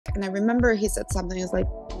And I remember he said something, he was like,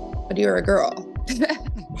 but you're a girl.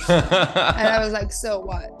 And I was like, so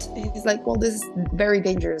what? He's like, well, this is a very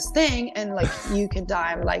dangerous thing, and like you can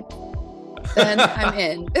die. I'm like, then I'm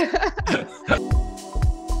in.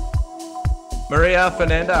 Maria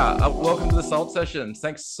Fernanda, welcome to the Salt Sessions.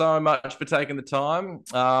 Thanks so much for taking the time.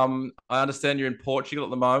 I understand you're in Portugal at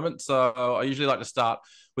the moment, so I usually like to start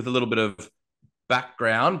with a little bit of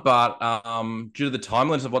background, but due to the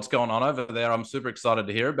timeliness of what's going on over there, I'm super excited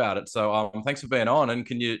to hear about it. So thanks for being on. And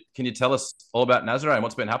can you tell us all about Nazaré and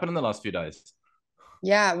what's been happening in the last few days?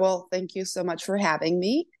 Yeah, well, thank you so much for having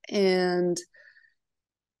me. And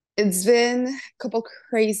it's been a couple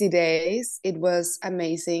crazy days. It was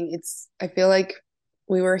amazing. I feel like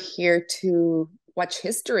we were here to watch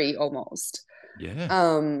history almost. Yeah,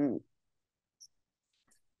 Um,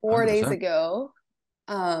 4 days 100%. ago,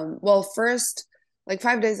 well, first, like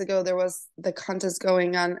 5 days ago, there was the contest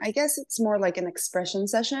going on. I guess it's more like an expression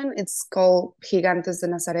session. It's called Gigantes de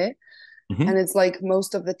Nazaret. And Hmm. it's like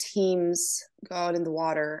most of the teams go out in the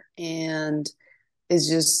water and it's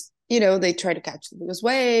just, they try to catch the biggest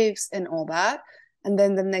waves and all that. And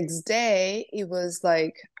then the next day, it was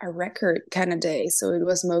like a record kind of day. So it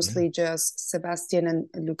was Yeah, mostly just Sebastian and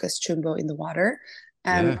Lucas Chumbo in the water,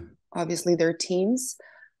 and yeah. obviously their teams.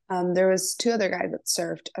 There was two other guys that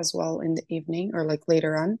surfed as well in the evening or like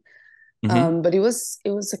later on. Hmm. But it was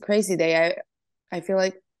a crazy day. I feel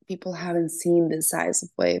like people haven't seen this size of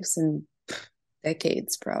waves in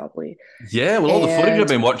decades probably. Yeah, well, all the footage I've And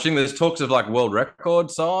been watching, there's talks of like world record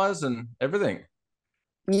size and everything.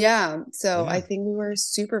 yeah, so I Yeah. think we were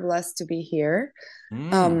super blessed to be here.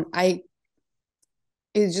 Mm. I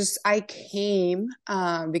it just I came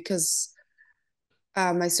because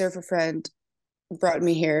my surfer friend brought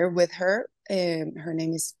me here with her, and her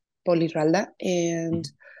name is Poliralda, and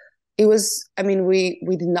it was, I mean, we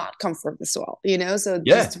did not come from the swell, so just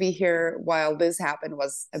Yeah. to be here while this happened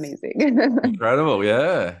was amazing. Incredible.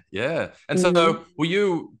 Yeah. Yeah. And Hmm. so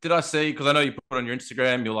did I see, because I know you put on your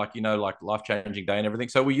Instagram, you're like, like life-changing day and everything.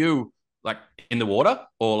 So were you like in the water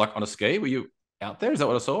or like on a ski? Were you out there? Is that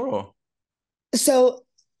what I saw? Or? So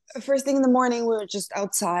first thing in the morning, we were just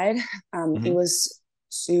outside. It Hmm. was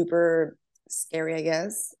super scary, I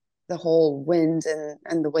guess. The whole wind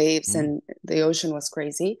and the waves Mm. and the ocean was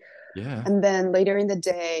crazy. Yeah. And then later in the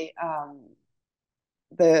day,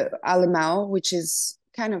 the Alemão, which is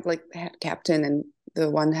kind of like the head captain and the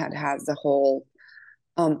one that has the whole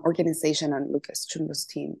organization on Lucas Chumbo's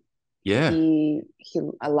team, Yeah. he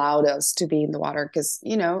allowed us to be in the water because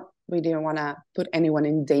we didn't want to put anyone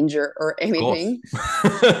in danger or Of course. anything,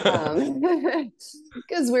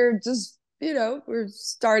 because we're just we're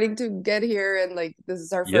starting to get here, and like this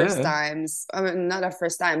is our first Yeah. times. I mean, not our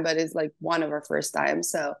first time, but it's like one of our first times.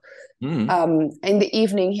 So Mm. in the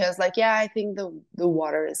evening he was like, yeah, I think the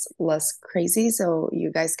water is less crazy, so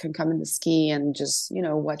you guys can come in the ski and just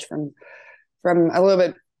watch from a little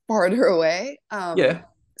bit farther away. Yeah.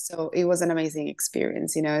 So it was an amazing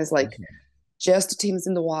experience. It's like Awesome. just the teams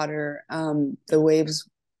in the water. The waves,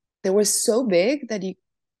 they were so big that you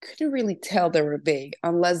couldn't really tell they were big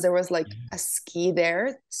unless there was like a ski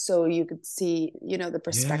there, so you could see, the Yeah.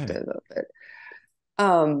 perspective of it.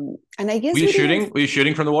 And I Were guess you we didn't. shooting? Were you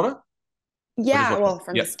shooting from the water or just Yeah, watching? well,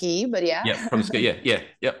 from the Yeah. ski, but Yeah. yeah, From the ski. Yeah. Yeah.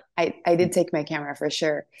 Yep. I did take my camera for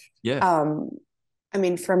sure. Yeah. Um, I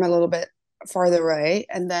mean, from a little bit farther away,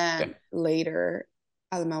 and Yeah. then later,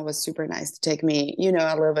 Alma was super nice to take me, a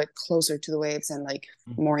little bit closer to the waves and like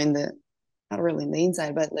more in the, not really in the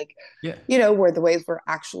inside, but like, Yeah. where the waves were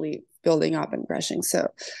actually building up and crashing.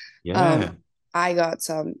 So, Yeah. um, I got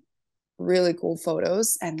some really cool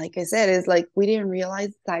photos, and like I said, it's like we didn't realize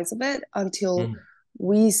the size of it until Mm.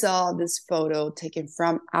 we saw this photo taken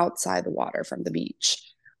from outside the water from the beach,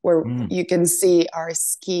 where Mm. you can see our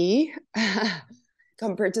ski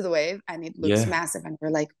compared to the wave, and it looks Yeah. massive, and we're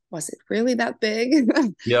like, was it really that big?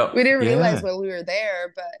 We Yep. didn't realize Yeah. while we were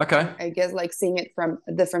there, but Okay. I guess like seeing it from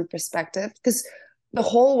a different perspective, because the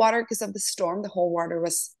whole water, because of the storm, the whole water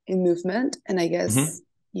was in movement, and I Hmm. guess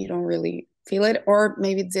you don't really feel it, or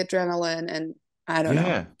maybe it's the adrenaline, and I don't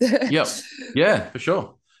know. Yeah. Yep. Yeah, for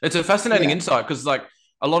sure. It's a fascinating Yeah. insight because, like,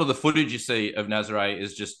 a lot of the footage you see of Nazare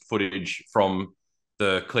is just footage from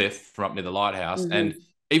the cliff from up near the lighthouse. And Hmm.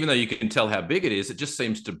 even though you can tell how big it is, it just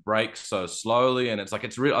seems to break so slowly. And it's like,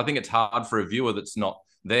 it's real. I think it's hard for a viewer that's not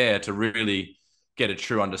there to really get a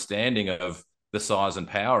true understanding of the size and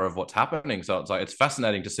power of what's happening. So it's like, it's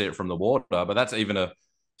fascinating to see it from the water. But that's even a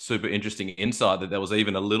super interesting insight that there was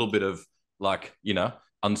even a little bit of, like,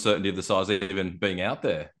 uncertainty of the size even being out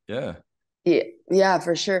there. Yeah. Yeah, yeah,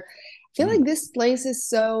 for sure. I feel like Mm. this place is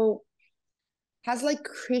so has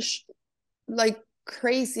like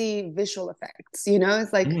crazy visual effects, you know?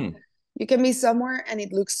 It's like Mm. you can be somewhere and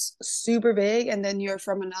it looks super big, and then you're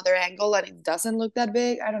from another angle and it doesn't look that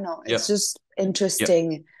big. I don't know. It's Yep. just Yep.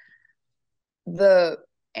 interesting, the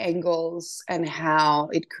angles and how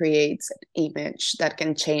it creates an image that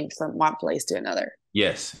can change from one place to another.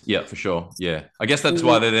 Yes. Yeah, for sure. Yeah. I guess that's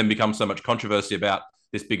why Mm-hmm. there then becomes so much controversy about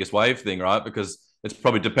this biggest wave thing, right? Because it's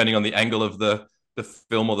probably depending on the angle of the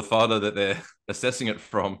film or the photo that they're assessing it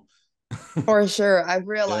from. For sure, I've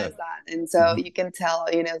Yeah. realized that, and so Mm-hmm. you can tell,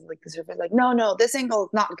 like the surface, like no, no, this angle is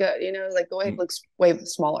not good. Like the wave Mm. looks way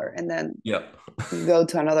smaller, and then Yep. you go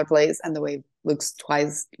to another place, and the wave looks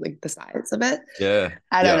twice like the size of it. Yeah.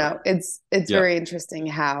 I don't Yeah. know. It's Yeah. very interesting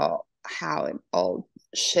how it all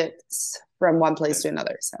shifts from one place to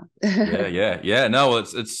another. So Yeah, yeah, yeah. No, well,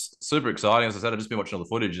 it's super exciting. As I said, I've just been watching all the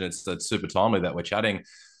footage, and it's super timely that we're chatting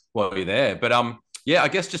while you're there. But yeah, I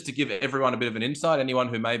guess just to give everyone a bit of an insight, anyone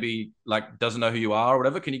who maybe like doesn't know who you are or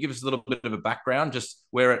whatever, can you give us a little bit of a background, just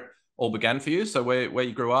where it all began for you? So where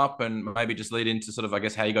you grew up, and maybe just lead into sort of, I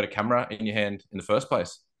guess, how you got a camera in your hand in the first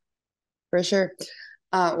place. for sure.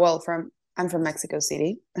 Well, I'm from Mexico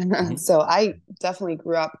City, Hmm. so I definitely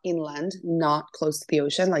grew up inland, not close to the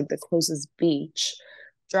ocean. Like the closest beach,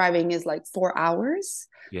 driving is like 4 hours.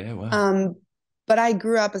 Yeah. Wow. Um, but I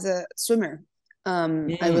grew up as a swimmer.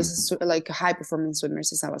 I was Mm. like a high performance swimmer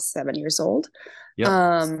since I was 7 years old. Yep.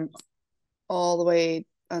 Um, all the way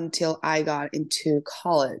until I got into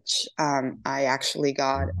college. I actually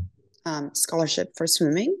got scholarship for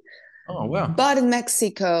swimming. Oh wow. But in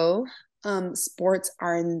Mexico, sports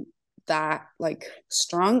aren't that like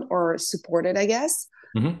strong or supported, I guess.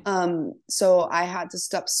 Hmm. So I had to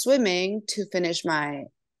stop swimming to finish my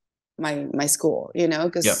school,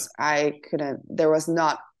 because Yep. I couldn't. There was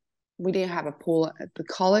not. We didn't have a pool at the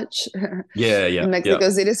college Yeah. in Yeah. Yeah. Mexico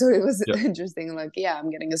City, so it was Yep. interesting. Like, yeah, I'm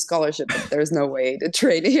getting a scholarship, but there's no way to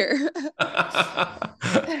train here.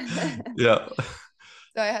 Yeah.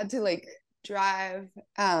 So I had to like drive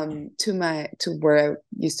to where I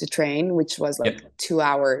used to train, which was Yep. like 2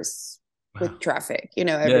 hours with Wow. traffic, every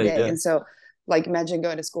Yeah. day. Yeah. And so like imagine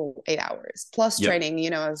going to school 8 hours plus Yep.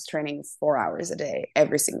 training. I was training 4 hours a day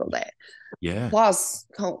every single day, Yeah. plus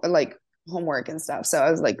like homework and stuff. So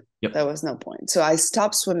I was like, Yep. there was no point. So I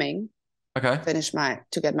stopped swimming, Okay.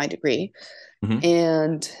 to get my degree. Hmm.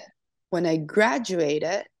 And when I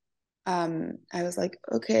graduated, I was like,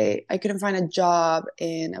 okay, I couldn't find a job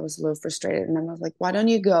and I was a little frustrated. And I was like, why don't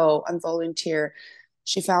you go and volunteer?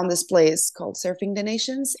 She found this place called Surfing the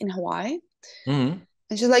Nations in Hawaii. Hmm.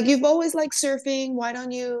 And she's like, you've always liked surfing. Why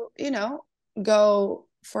don't you, go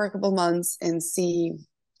for a couple months and see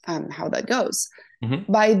how that goes? Hmm.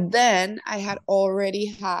 By then, I had already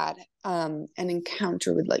had an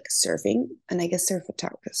encounter with like surfing and I guess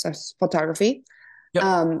photography. Yep.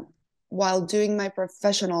 Um, while doing my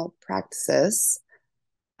professional practices,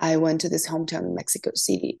 I went to this hometown in Mexico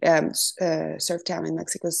City, surf town in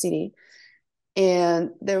Mexico City,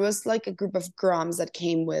 and there was like a group of groms that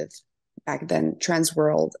came with back then Trans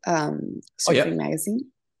World Oh, surfing yep.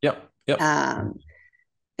 magazine. Yep. Yep. Um,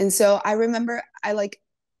 and so I remember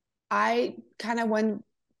I kind of went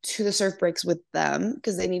to the surf breaks with them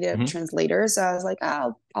because they needed a Hmm. translator. So I was like,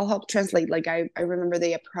 oh, I'll help translate. Like I remember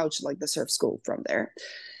they approached like the surf school from there.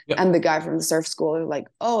 And Yep. the guy from the surf school was like,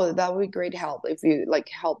 oh, that would be great help if you like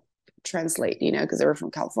help translate, because they were from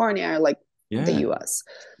California or like the Yeah. US.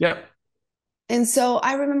 Yep. And so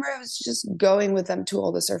I remember I was just going with them to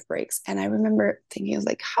all the surf breaks. And I remember thinking, I was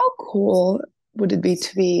like, how cool would it be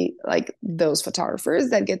to be like those photographers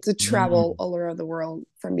that get to travel Mm. all around the world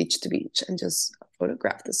from beach to beach and just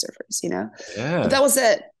photograph the surfers? But that Yeah. was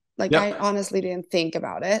it. Like I Yep. honestly didn't think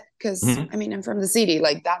about it because Hmm. I mean I'm from the city.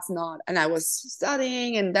 Like that's not, and I was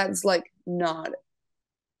studying, and that's like not,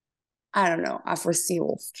 I don't know, a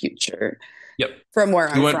foreseeable future Yep. from where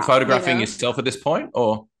You I'm weren't from. photographing yourself at this point,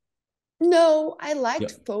 or? No, I liked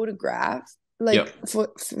Yep. photograph, Yep.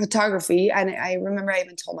 like photography. And I remember I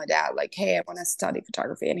even told my dad, like, hey, I want to study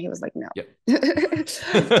photography. And he was like, no, Yep.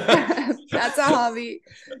 that's a hobby.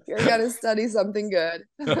 You're going to study something good,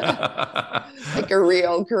 like a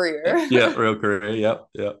real career. Yeah, real career. Yep.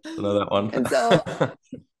 Yep. I know that one. And so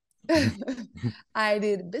I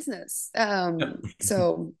did business. Yep.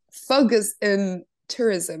 So focus in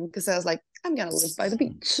tourism because I was like, I'm gonna live by the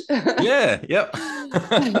beach. Yeah. Yep.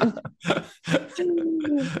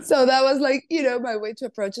 So that was like, my way to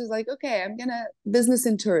approach is like, okay, I'm gonna business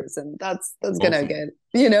in tourism. That's gonna Awesome. get,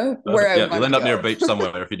 where Perfect. I Yeah, you'll want to end up near a go. beach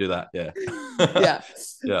somewhere if you do that. Yeah. Yeah.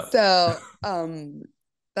 Yeah. So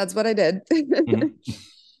that's what I did. Hmm.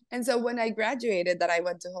 And so when I graduated that I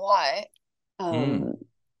went to Hawaii, Mm. um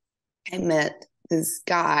I met this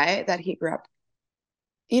guy that he grew up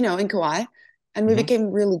in Kauai, and we Hmm.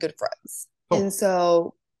 became really good friends. And Cool.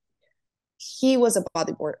 so he was a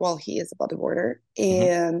bodyboarder. Well, he is a bodyboarder. Hmm.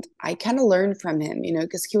 And I kind of learned from him,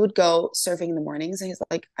 because he would go surfing in the mornings and he's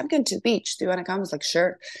like, I'm going to the beach. Do you want to come? I was like,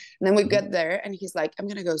 sure. And then we Hmm. get there and he's like, I'm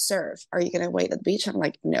going to go surf. Are you going to wait at the beach? I'm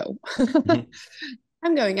like, no, Hmm.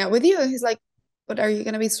 I'm going out with you. And he's like, but are you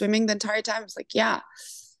going to be swimming the entire time? I was like, yeah.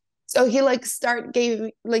 So he like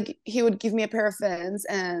he would give me a pair of fins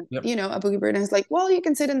and Yep. a boogie board, and he's like, well, you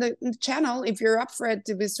can sit in the channel if you're up for it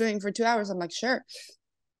to be swimming for 2 hours. I'm like, sure.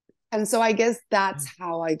 And so I guess that's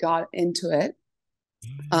how I got into it.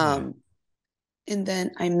 Yeah. Um, and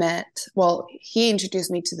then well, he introduced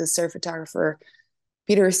me to the surf photographer,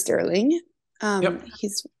 Peter Sterling. Yep.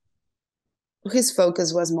 His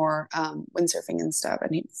focus was more windsurfing and stuff,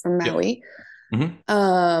 and he from Yep. Maui. Hmm.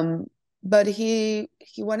 Um, but he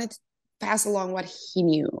wanted to pass along what he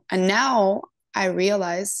knew. And now I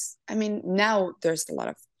realize, I mean, now there's a lot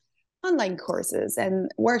of online courses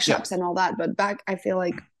and workshops Yep. and all that. But back, I feel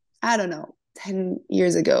like, I don't know, 10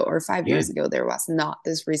 years ago or 5 Yeah. years ago, there was not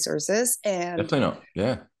these resources. And Definitely not.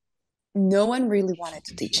 Yeah. no one really wanted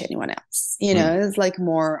to teach anyone else. Mm. It's like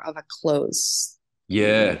more of a close thing, I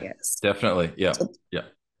Yeah. guess. Definitely. Yeah. So Yeah.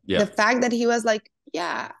 the Yeah. fact that he was like,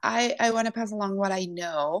 yeah, I want to pass along what I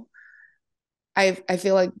know, I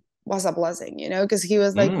feel like was a blessing, because he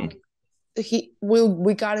was like, Mm.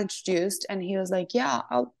 we got introduced and he was like, yeah,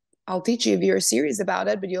 I'll teach you if you're serious about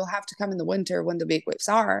it, but you'll have to come in the winter when the big waves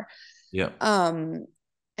are. Yeah. Um,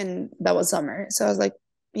 and that was summer. So I was like,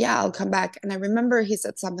 yeah, I'll come back. And I remember he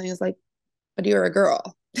said something, he was like, but you're a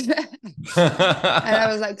girl. And I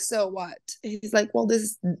was like, so what? He's like, well, this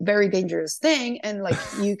is a very dangerous thing. And like,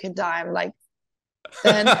 you can die. I'm like,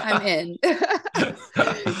 then I'm in. That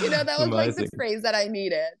was like the Amazing. phrase that I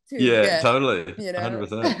needed to Yeah, get, totally. you know.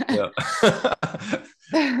 100%. Yeah.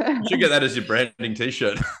 Should get that as your branding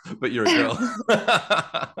t-shirt, but you're a girl.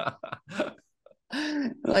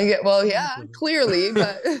 Like, well, yeah, clearly,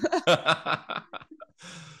 but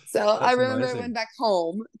so I That's remember I went amazing. back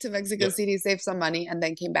home to Mexico Yep. City, saved some money, and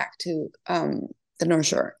then came back to the North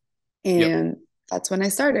Shore. Yep. And that's when I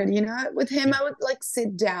started. With him, Yeah. I would like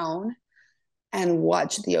sit down and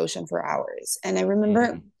watch the ocean for hours. And I remember,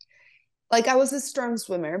 Mm. like, I was a strong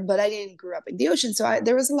swimmer, but I didn't grow up in the ocean, so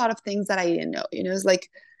there was a lot of things that I didn't know. It was like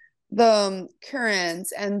the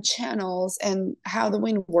currents and channels and how the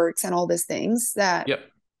wind works and all these things that Yep.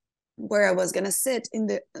 where I was gonna sit in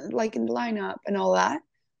the lineup and all that.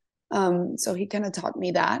 So he kind of taught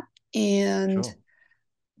me that. And Sure.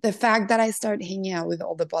 the fact that I started hanging out with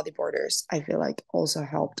all the bodyboarders, I feel like also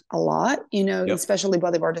helped a lot, Yep. especially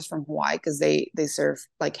bodyboarders from Hawaii because they surf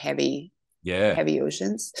like Yeah. heavy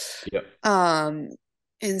oceans. Yep. Um,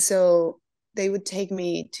 and so they would take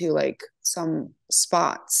me to like some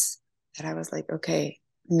spots that I was like, okay,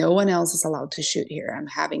 no one else is allowed to shoot here. I'm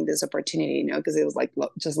having this opportunity, because it was like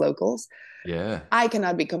just locals. Yeah. I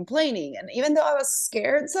cannot be complaining. And even though I was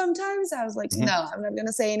scared sometimes, I was like, Hmm. no, I'm not going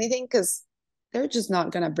to say anything because they're just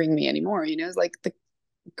not going to bring me anymore. It's like the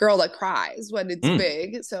girl that cries when it's Mm.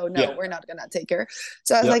 big. So, no, Yeah. we're not going to take her.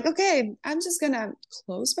 So I was like, Yep. okay, I'm just going to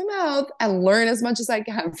close my mouth and learn as much as I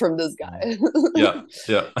can from this guy. Yeah.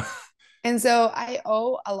 Yeah. And so I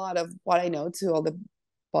owe a lot of what I know to all the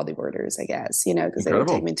bodyboarders, I guess, because they would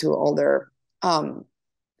take Incredible. me to all their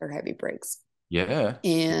heavy breaks. Yeah. Yeah.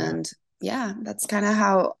 And yeah, that's kind of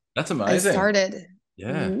how That's I amazing. started.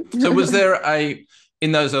 Yeah. So was Mhm. there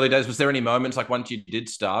in those early days, was there any moments like once you did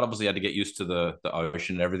start, obviously you had to get used to the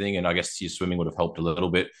ocean and everything, and I guess your swimming would have helped a little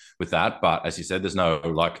bit with that. But as you said, there's no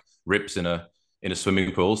like rips in a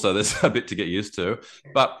swimming pool, so there's a bit to get used to.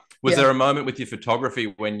 But was Yeah. there a moment with your photography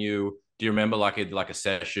when do you remember like a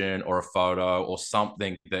session or a photo or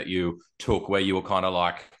something that you took where you were kind of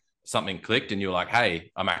like something clicked and you were like,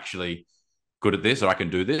 hey, I'm actually good at this or I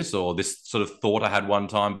can do this, or this sort of thought I had one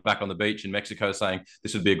time back on the beach in Mexico saying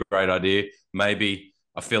this would be a great idea. Maybe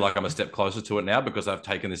I feel like I'm a step closer to it now because I've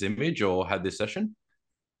taken this image or had this session.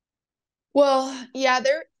 Well, yeah,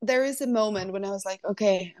 there is a moment when I was like,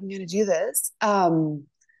 okay, I'm gonna do this.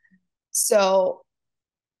 So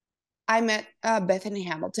I met Bethany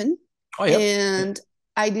Hamilton, Oh, yep. Yep. and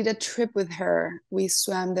I did a trip with her. We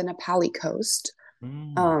swam the Nepali coast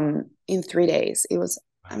Mm. in 3 days. It was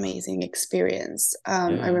Wow. amazing experience.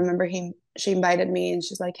 I Yeah. remember she invited me and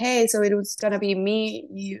she's like, hey, so it was gonna be me,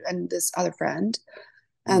 you, and this other friend.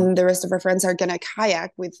 Mm. And the rest of our friends are gonna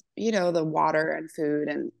kayak with, the water and food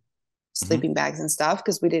and Mm-hmm. sleeping bags and stuff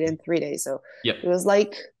because we did it in 3 days. So Yep. it was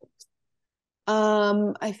like,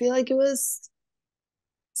 I feel like it was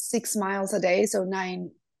 6 miles a day, so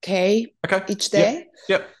K Okay. each Yep. day,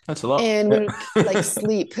 Yep. That's a lot. and Yeah. we would like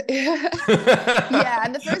sleep. Yeah,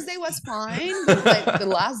 and the first day was fine, but like the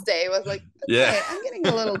last day was like, Yeah. okay, I'm getting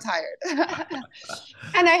a little tired.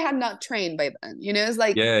 And I had not trained by then. It's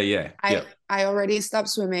like Yeah. Yeah. I Yep. I already stopped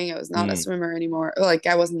swimming. I was not a Mm. swimmer anymore. Like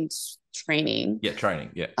I wasn't training. Yeah.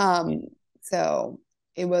 Training. Yeah. Um, so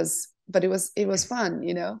it was fun.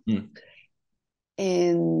 Mm.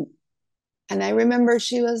 And and I remember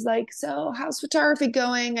she was like, "So, how's photography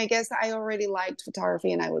going?" I guess I already liked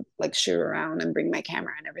photography and I would like shoot around and bring my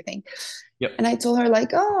camera and everything. Yep. And I told her like,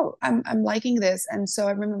 "Oh, I'm liking this." And so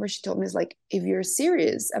I remember she told me is like, "If you're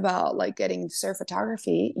serious about like getting surf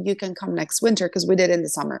photography, you can come next winter because we did in the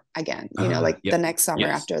summer again, like the Yep. next summer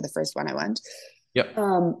Yes. after the first one I went. Yep.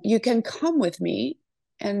 You can come with me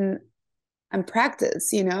and practice,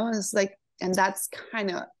 It's like, and that's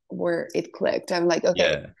kind of where it clicked. I'm like,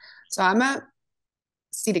 okay, Yeah. so I'm a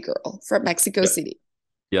city girl from Mexico Yep. City,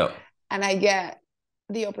 Yep. and I get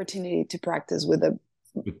the opportunity to practice with the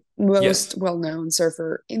Yes. most well-known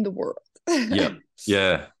surfer in the world. Yep.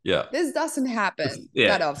 Yeah. Yeah. This doesn't happen that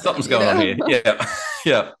Yeah. often, Something's going on here. Yeah.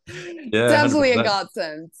 Yeah. Yeah. Definitely a 100%.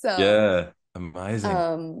 godsend. So Yeah. Amazing.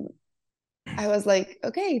 um I was like,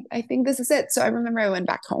 okay, I think this is it. So I remember I went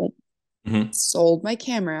back home, Hmm. sold my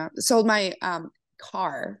camera, sold my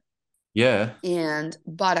car, Yeah. and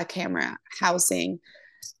bought a camera, housing,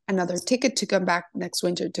 another ticket to come back next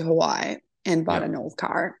winter to Hawaii, and bought Yeah. an old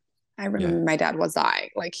car. I Yeah. remember my dad was dying.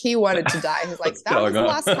 Like he wanted to die. He's like, What's that was going the on?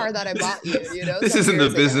 last car that I bought you, This some isn't the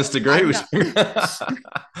years business ago. degree. I'm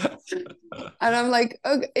not. And I'm like,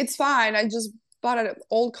 okay, it's fine. I just bought an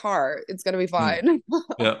old car. It's gonna be Mm. fine.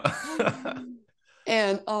 Yeah.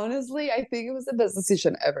 And honestly, I think it was the best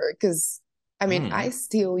decision ever because I mean, I Mm.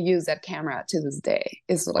 still use that camera to this day.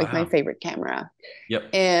 It's like my Wow. favorite camera. Yep.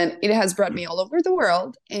 And it has brought me all over the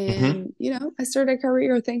world. Hmm. And, I started a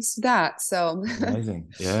career thanks to that. So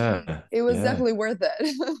Amazing. Yeah. it was Yeah. definitely worth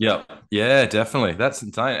it. Yep. Yeah, definitely. That's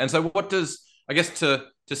insane. And so what does I guess to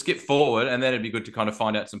skip forward and then it'd be good to kind of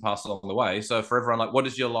find out some paths along the way. So for everyone, like what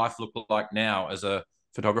does your life look like now as a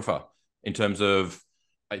photographer in terms of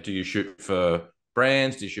like, do you shoot for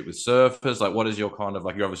brands? Do you shoot with surfers? Like what is your kind of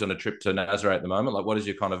like you're obviously on a trip to Nazaré at the moment. Like what is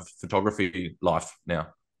your kind of photography life now?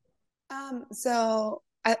 So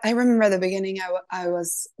I remember at the beginning, I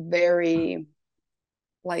was very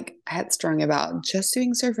like headstrong about just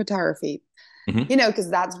doing surf photography, Hmm. because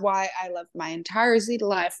that's why I left my entire city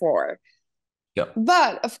life for. Yep.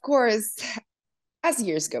 But of course, as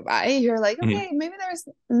years go by, you're like, Hmm. okay, maybe there's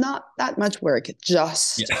not that much work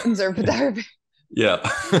just Yeah. in surf photography. Yeah.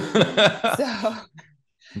 So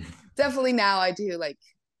definitely now I do like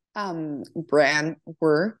brand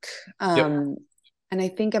work. Yep. And I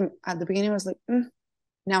think I'm at the beginning I was like,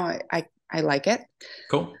 now I like it.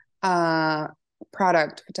 Cool. Uh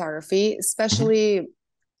Product photography, Hmm. especially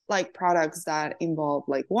like products that involve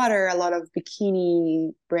like water, a lot of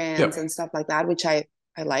bikini brands Yep. and stuff like that, which I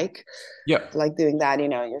like. Yep. I like doing that,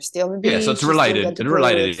 you're still on the Yeah. So it's beach, you still get to a play with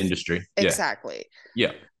related industry. Yeah. exactly.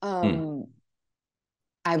 Yeah. Mm. Um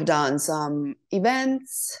I've done some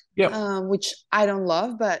events, Yep. which I don't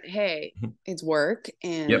love, but hey, Mhm. it's work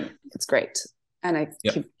and Yep. it's great. And I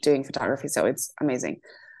Yep. keep doing photography, so it's amazing.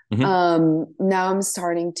 Hmm. Now I'm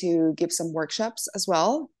starting to give some workshops as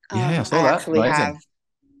well. Yeah, I I saw that. actually have, Amazing.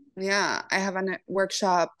 yeah, I have a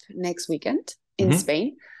workshop next weekend in Hmm.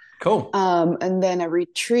 Spain, Cool. and then a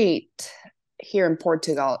retreat here in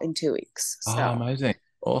Portugal in 2 weeks. Oh, So, amazing.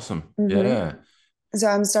 Awesome. mhm. Yeah. So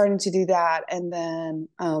I'm starting to do that, and then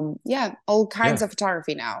yeah, all kinds Yeah. of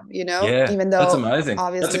photography now. Yeah. Even That's though amazing. That's a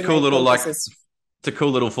obviously cool my little like focus is it's a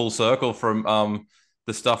cool little full circle from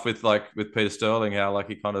the stuff with like with Peter Sterling, how like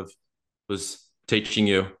he kind of was teaching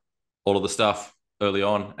you all of the stuff early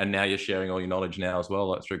on, and now you're sharing all your knowledge now as well,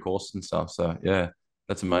 like through courses and stuff. So yeah,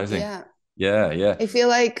 that's amazing. yeah. Yeah, yeah. I feel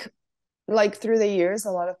like through the years,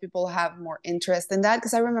 a lot of people have more interest in that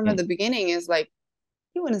because I remember Mm. the beginning is like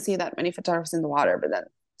you wouldn't see that many photographers in the water, but then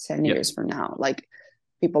 10 years Yep. from now, like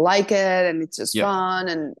people like it and it's just Yep. fun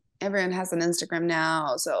and everyone has an Instagram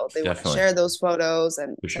now, so they want to Definitely. share those photos,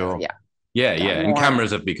 and For so sure. yeah, Yeah, got yeah. And more.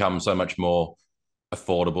 cameras have become so much more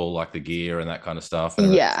affordable, like the gear and that kind of stuff and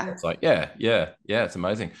everything. So Yeah. it's like, yeah, yeah, yeah, it's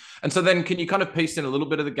amazing. And so then can you kind of piece in a little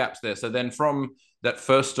bit of the gaps there? So then from that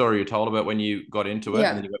first story you told about when you got into it and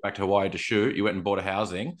then Yeah. you went back to Hawaii to shoot, you went and bought a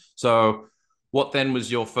housing. So what then was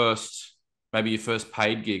your first, maybe your first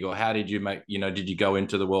paid gig, or how did you make, did you go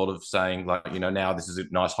into the world of saying like, now this is a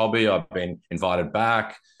nice hobby, I've been invited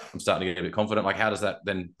back, I'm starting to get a bit confident. Like how does that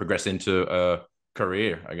then progress into a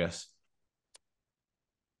career, I guess?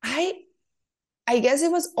 I I guess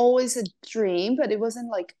it was always a dream, but it wasn't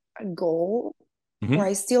like a goal. or Mm-hmm.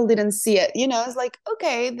 I still didn't see it. It's like,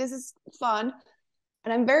 okay, this is fun.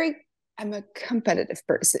 And I'm a competitive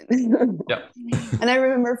person. Yep. And I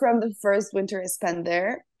remember from the first winter I spent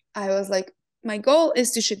there, I was like, my goal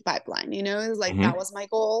is to shoot pipeline, it's like that Mm-hmm. was my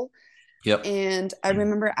goal. Yep. And I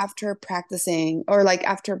remember after practicing, or like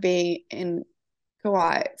after being in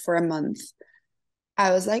Kauai for a month,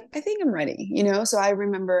 I was like, I think I'm ready, So I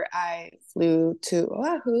remember I flew to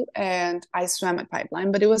Oahu and I swam at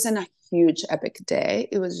pipeline, but it wasn't a huge epic day.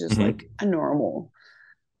 It was just Mm-hmm. like a normal,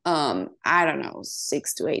 I don't know,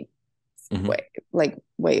 6 to 8 Mm-hmm. wave, like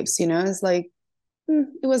waves, It's like,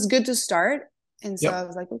 it was good to start. And so I Yep.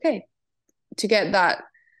 was like, okay, to get that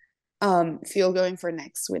feel going for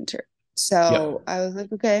next winter. So Yep. I was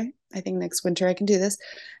like, okay, I think next winter I can do this.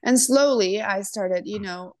 And slowly I started,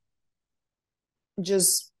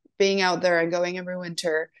 just being out there and going every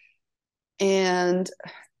winter. And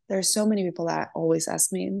there's so many people that always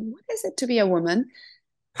ask me, what is it to be a woman?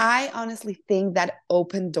 I honestly think that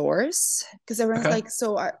opened doors because everyone's Okay. like,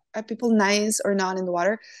 so are people nice or not in the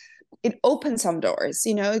water? It opened some doors,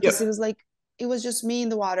 because it Yep. was like, it was just me in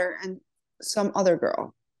the water and some other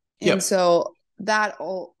girl. And Yep. so that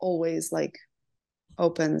always like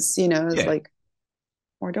opens, is Yeah. like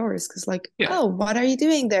more doors because like, Yeah. oh, what are you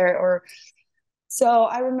doing there? Or so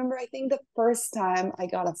I remember, I think the first time I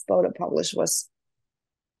got a photo published was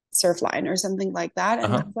Surfline or something like that. And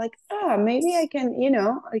I Uh-huh. was like, oh, maybe I can,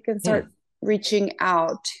 I can Hmm. start reaching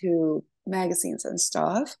out to magazines and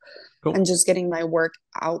stuff and Cool. just getting my work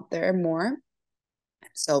out there more. I'm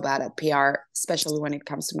so bad at PR, especially when it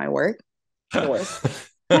comes to my work. The worst.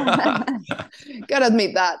 Gotta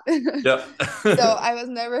admit that. Yep. So I was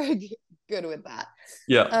never good with that.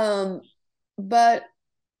 Yeah. But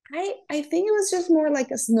I think it was just more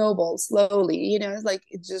like a snowball slowly, it's like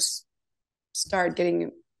it just started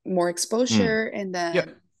getting more Mm. exposure, and then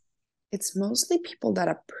Yep. it's mostly people that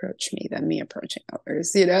approach me than me approaching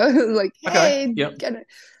others, like, Okay. hey, Yep. get it.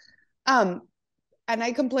 Um, and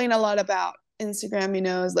I complain a lot about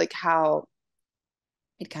Instagram, is like how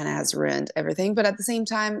it kind of has ruined everything. But at the same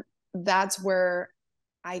time, that's where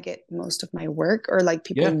I get most of my work, or like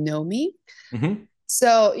people Yeah. know me. Mm-hmm.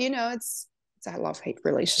 So, it's a love hate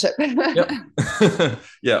relationship. Yep.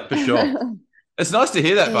 Yeah, for sure. It's nice to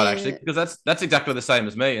hear that, but actually, And because that's exactly the same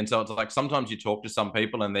as me. And so it's like sometimes you talk to some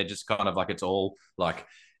people and they're just kind of like it's all like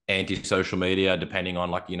anti-social media, depending on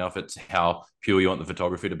like, if it's how pure you want the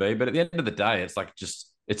photography to be. But at the end of the day, it's like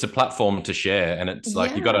just it's a platform to share. And it's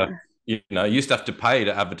like you gotta, yeah, you used to have to pay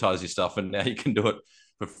to advertise your stuff and now you can do it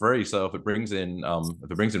for free. So if it brings in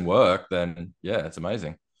work, then yeah, it's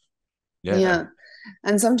amazing. Yeah. yeah.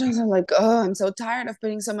 And sometimes I'm like, oh, I'm so tired of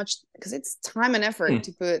putting so much because it's time and effort Mm,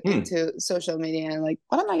 to put mm, into social media. And like,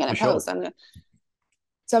 what am I gonna for sure. post?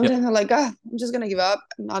 Sometimes Yep. I'm like, I'm just gonna give up.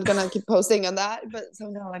 I'm not gonna keep posting on that. But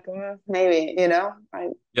sometimes I'm like, maybe, I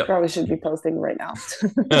Yep. probably should be posting right now.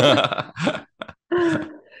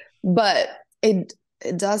 But it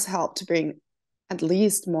does help to bring at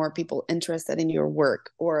least more people interested in your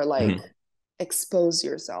work, or like Mhm. expose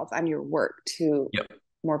yourself and your work to Yep.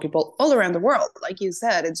 more people all around the world. Like you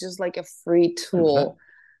said, it's just like a free 100%. tool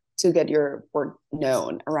to get your work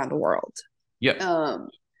known around the world. Yep. Um,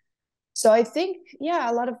 so I think,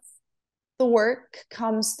 yeah, a lot of the work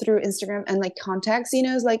comes through Instagram and like contacts,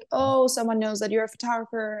 it's like, oh, someone knows that you're a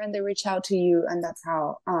photographer and they reach out to you, and that's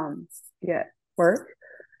how you get work.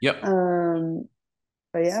 Yep. Um,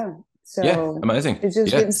 but yeah, Yeah. so Amazing. it's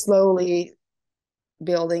just Yeah. been slowly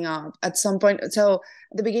building up at some point. So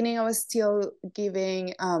at the beginning I was still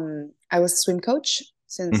giving I was a swim coach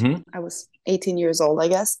since Hmm. I was 18 years old, I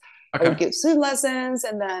guess. I would Okay. give swim lessons,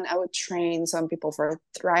 and then I would train some people for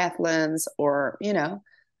triathlons or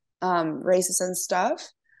races and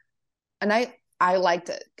stuff. And I liked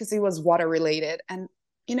it because it was water related, and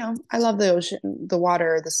I love the ocean, the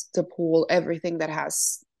water, the pool, everything that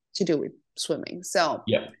has to do with swimming. So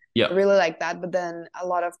Yep. I Yep. really like that. But then a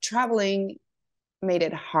lot of traveling made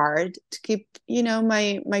it hard to keep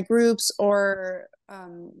my groups, or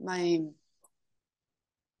my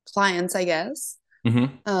clients, I guess. Hmm.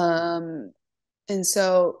 And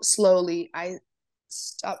so slowly I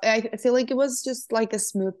stopped. I feel like it was just like a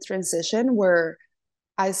smooth transition where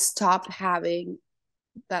I stopped having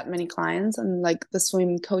that many clients and like the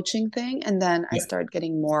swim coaching thing, and then I Yep. started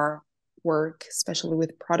getting more work, especially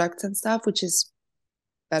with products and stuff, which is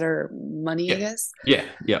better money, I Yeah. guess. Yeah.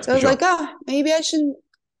 Yeah. So I For was like, sure.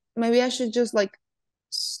 maybe I should just like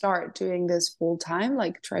start doing this full time,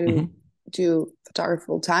 like try to Hmm. do photography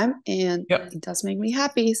full time, and Yep. it does make me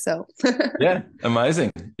happy. So Yeah.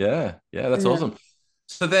 Amazing. Yeah. Yeah. That's yeah. awesome.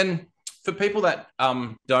 So then, for people that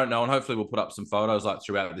don't know, and hopefully we'll put up some photos like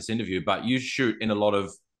throughout this interview, but you shoot in a lot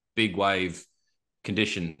of big wave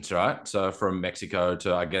conditions, right? So from Mexico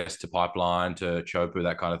to, I guess, to Pipeline to Chopu,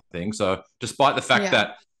 that kind of thing. So Yeah.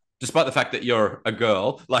 despite the fact that you're a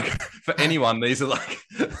girl, like for anyone, these are like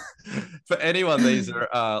for anyone, these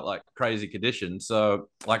are like crazy conditions. So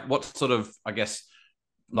like what sort of, I guess,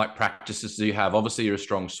 like practices do you have? Obviously you're a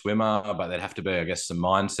strong swimmer, but there'd have to be, I guess, some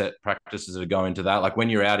mindset practices that go into that. Like when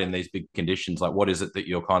you're out in these big conditions, like what is it that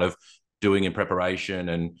you're kind of doing in preparation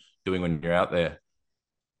and doing when you're out there?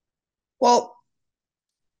 Well,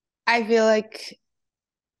 I feel like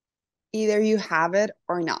either you have it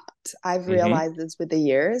or not. I've Mm-hmm. realized this with the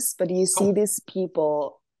years, but you see Cool. these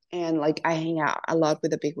people, and like I hang out a lot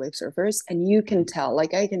with the big wave surfers, and you can tell,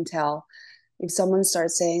 like I can tell if someone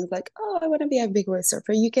starts saying like, "Oh, I want to be a big wave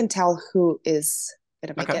surfer," you can tell who is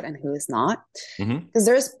gonna make Okay. it and who is not. Mm-hmm.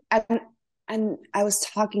 Because and I was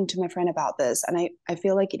talking to my friend about this, and I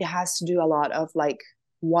feel like it has to do a lot of like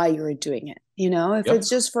why you're doing it. You know, if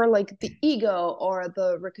it's Yep. just for like the ego or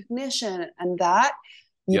the recognition and that,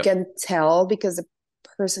 you Yep. can tell because the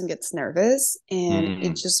person gets nervous and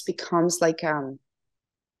it Mm. just becomes like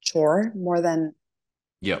chore more than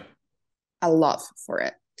Yep. a love for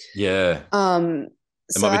it. Yeah. Um,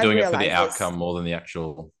 They so might be I've doing it for the realized this, outcome more than the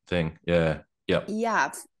actual thing. Yeah. Yep.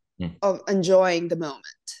 yeah, Mm. of enjoying the moment.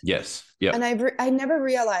 Yes. And Yep. I never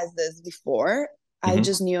realized this before. I Mm-hmm.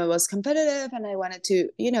 just knew I was competitive and I wanted to,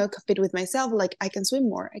 you know, compete with myself. Like I can swim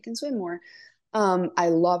more. I can swim more. I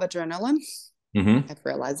love adrenaline. Mm-hmm. I've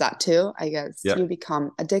realized that too. I guess you Yep.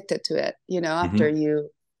 become addicted to it, you know, after Mm-hmm. you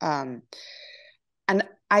um and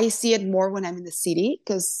I see it more when I'm in the city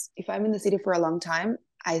because if I'm in the city for a long time,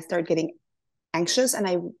 I start getting anxious and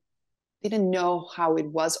I didn't know how it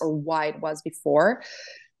was or why it was before.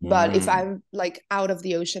 But if Mm. I'm like out of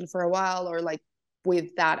the ocean for a while or like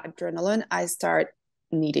with that adrenaline, I start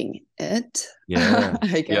needing it, Yeah.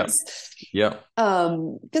 I Yep. guess. Yep.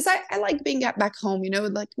 Because I like being at back home, you know,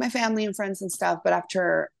 with like my family and friends and stuff. But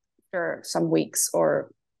after some weeks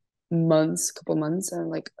or months, couple months, I'm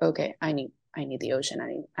like, okay, I need the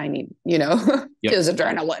ocean. I need, you know, Yep. just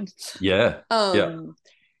adrenaline. Yeah. Yeah. Um,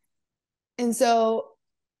 and so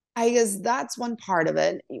I guess that's one part of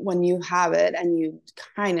it when you have it and you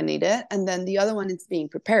kind of need it. And then the other one is being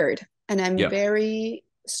prepared. And I'm Yeah. very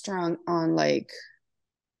strong on like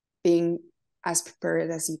being as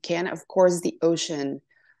prepared as you can. Of course, the ocean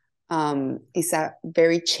is a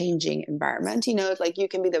very changing environment. You know, like you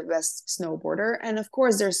can be the best snowboarder. And of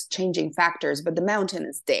course, there's changing factors, but the mountain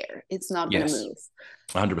is there. It's not going to Yes. move.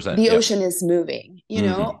 100%. The Yep. ocean is moving, you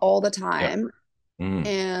know, Mm. all the Yep. time. Mm.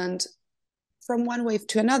 And from one wave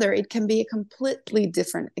to another, it can be a completely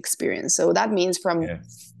different experience. So that means from Yeah.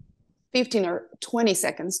 15 or 20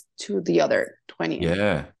 seconds to the other 20 and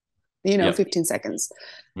Yeah. you know Yep. 15 seconds.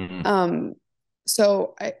 Mm. um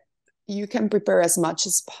so you can prepare as much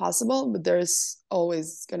as possible, but there's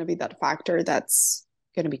always going to be that factor that's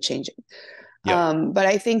going to be changing. Yep. But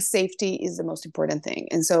I think safety is the most important thing,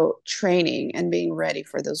 and so training and being ready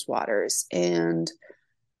for those waters, and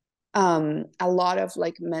a lot of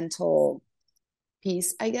like mental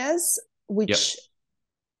peace, I guess, Yep. which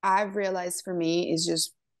I've realized for me is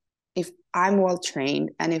just if I'm well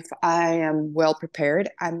trained and if I am well prepared,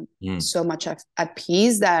 I'm Mm. so much at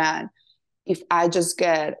peace that if I just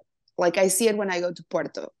get like I see it when I go to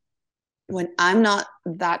Puerto. When I'm not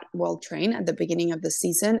that well trained at the beginning of the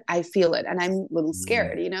season, I feel it and I'm a little Mm.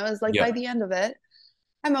 scared. You know, it's like by Yep. the end of it,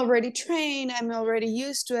 I'm already trained, I'm already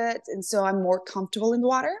used to it. And so I'm more comfortable in the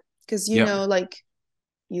water because, you know, Yep. like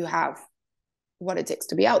you have what it takes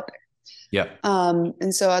to be out there. Yep.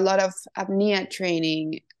 And so a lot of apnea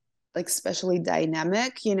training, like especially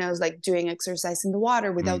dynamic, you know, is like doing exercise in the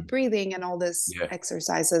water without Mm. breathing and all these Yeah.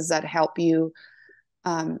 exercises that help you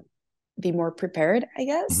um, be more prepared, I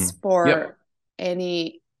guess, Mm-hmm. for Yep.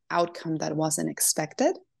 any outcome that wasn't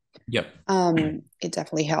expected. Yep. It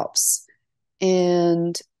definitely helps.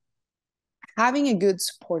 And having a good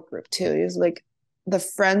support group too is like the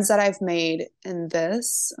friends that I've made in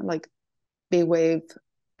this, like big wave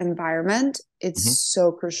environment, it's Mm-hmm.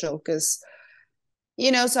 so crucial because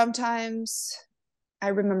you know sometimes I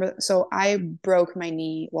remember, so I broke my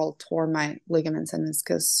knee, well tore my ligaments in this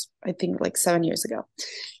because I think like 7 years ago,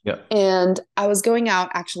 Yep. and I was going out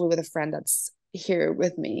actually with a friend that's here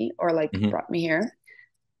with me or like Mm-hmm. brought me here,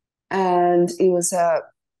 and it was a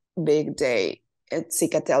big day at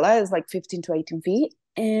Cicatela. It's like 15 to 18 feet,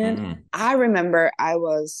 and Mm-hmm. I remember I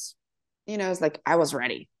was, you know, it's like I was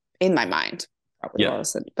ready in my mind. Probably Yep.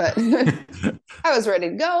 wasn't, but I was ready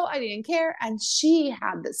to go. I didn't care. And she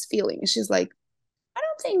had this feeling. She's like,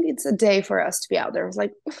 think it's a day for us to be out there. I was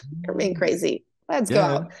like, you're being crazy. Let's go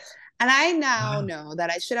Yeah. out. And I now Wow. know that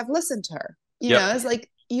I should have listened to her. Yep. It's like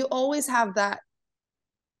you always have that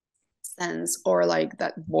sense or like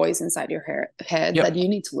that voice inside your head that Yep. you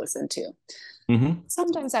need to listen to. Mm-hmm.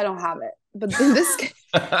 Sometimes I don't have it, but in this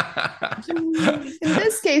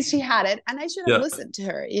case, she had it, and I should have Yeah. listened to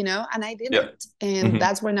her, and I Yeah. didn't, and Mm-hmm.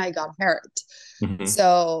 that's when I got hurt. Mm-hmm.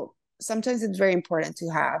 So sometimes it's very important to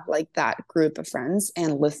have like that group of friends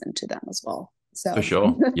and listen to them as well. For So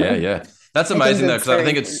sure. Yeah, yeah. That's I think amazing though, that's because I very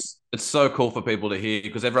think important. it's so cool for people to hear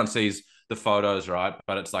because everyone sees the photos, right?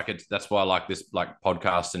 But it's like that's why I like this like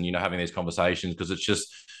podcast and having these conversations because it's just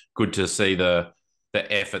good to see the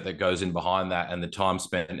effort that goes in behind that and the time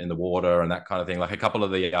spent in the water and that kind of thing. Like a couple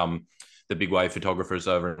of the big wave photographers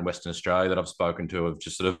over in Western Australia that I've spoken to have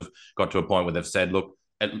just sort of got to a point where they've said, look,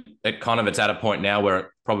 it's at a point now where it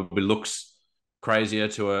probably looks crazier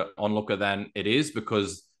to an onlooker than it is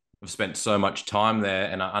because I've spent so much time there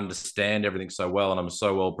and I understand everything so well and I'm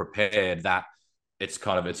so well prepared that it's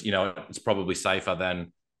probably safer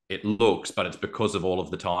than it looks, but it's because of all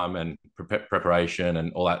of the time and preparation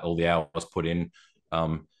and all the hours put in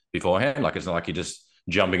beforehand. Like it's not like you're just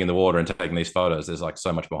jumping in the water and taking these photos. There's like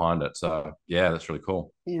so much behind it. So yeah, that's really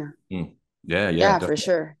cool. Yeah. Mm. Yeah, yeah, Yeah, for definitely.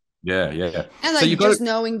 sure. Yeah, yeah. And So you like got it just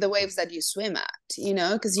knowing the waves that you swim at,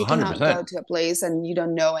 because you cannot 100%. go to a place and you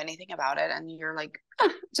don't know anything about it and you're like,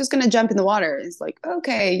 just gonna jump in the water. It's like,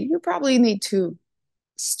 okay, you probably need to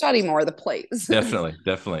study more the place. Definitely,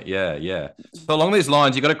 definitely. Yeah, yeah. So along these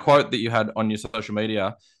lines, you got a quote that you had on your social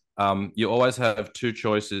media. You always have two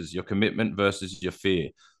choices: your commitment versus your fear.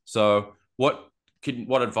 So what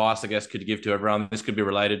advice, I guess, could you give to everyone? This could be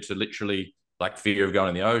related to literally like fear of going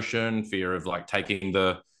in the ocean, fear of like taking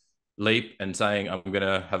the leap and saying, I'm going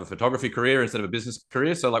to have a photography career instead of a business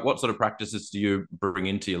career. So like what sort of practices do you bring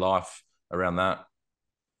into your life around that?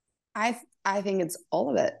 I think it's all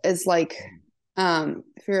of it. It's like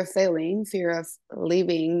fear of failing, fear of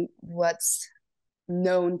leaving what's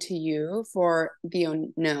known to you for the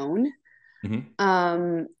unknown,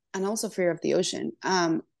 Mm-hmm. and also fear of the ocean.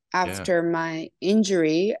 Yeah. After my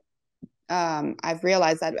injury, I've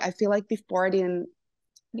realized that I feel like before I didn't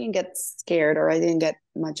get scared or I didn't get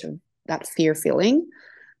much of that fear feeling.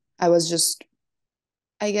 I was just,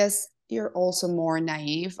 I guess you're also more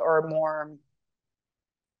naive or more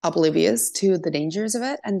oblivious to the dangers of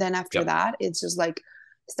it. And then after Yep. that, it's just like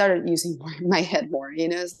started using more my head more.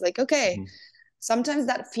 It's like, okay, Mm-hmm. sometimes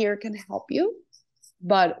that fear can help you,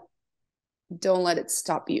 but don't let it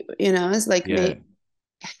stop you. It's like Yeah.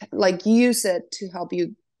 like use it to help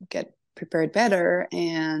you get prepared better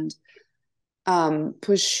and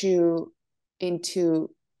push you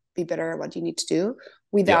into be better at what you need to do Yep.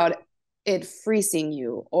 without it freezing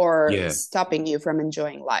you or Yeah. stopping you from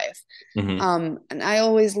enjoying life. Mm-hmm. And I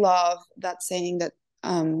always love that saying that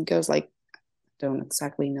goes like, don't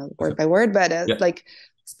exactly know the word by word, but Yep. like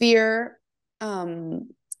fear um,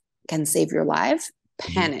 can save your life,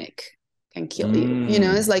 Mm-hmm. panic can kill you. It's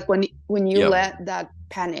Mm. like when you Yep. let that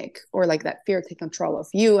panic or like that fear take control of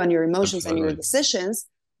you and your emotions and your Absolutely. decisions,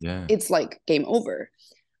 Yeah. it's like game over.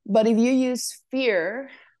 But if you use fear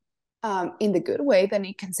in the good way, then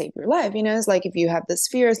it can save your life. It's like if you have this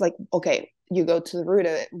fear, it's like, okay, you go to the root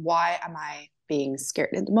of it. Why am I being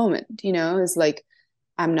scared in the moment? It's like,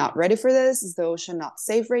 I'm not ready for this. Is the ocean not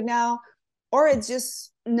safe right now? Or it's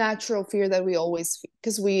just natural fear that we always,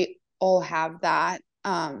 because we all have that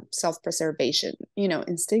self-preservation,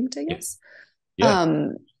 instinct, I Yeah. guess. Yeah.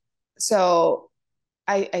 Um, so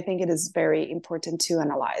I think it is very important to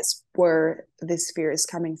analyze where this fear is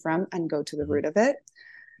coming from and go to the Mm-hmm. root of it.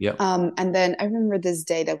 Yep. And then I remember this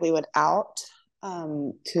day that we went out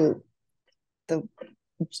to the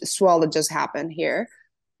swell that just happened here.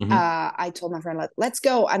 Mm-hmm. I told my friend, like, let's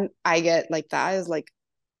go. And I get like that. I was like,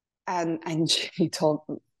 and she told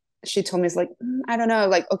me, it's like, I don't know.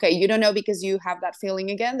 Like, okay, you don't know because you have that feeling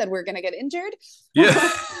again that we're going to get injured. Yeah.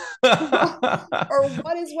 Or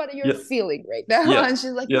what you're Yeah. feeling right now? Yeah. And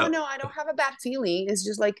she's like, no, Yeah. no, I don't have a bad feeling. It's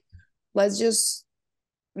just like, let's just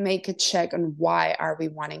make a check on why are we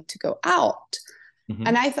wanting to go out. And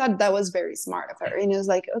Mm-hmm. I thought that was very smart of her. And it was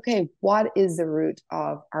like, okay, what is the root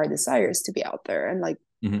of our desires to be out there? And like,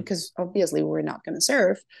 Mm-hmm. because obviously we're not going to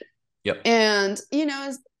surf. Yep. And,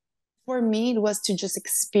 for me, it was to just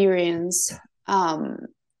experience the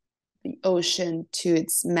ocean to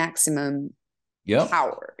its maximum Yep.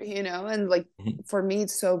 power, and like Mm-hmm. for me,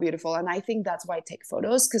 it's so beautiful. And I think that's why I take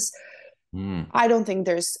photos because Mm. I don't think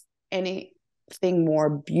there's anything more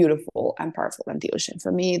beautiful and powerful than the ocean.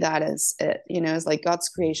 For me, that is it. It's like God's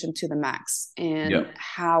creation to the max, and Yep.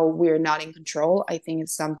 how we're not in control. I think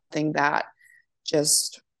it's something that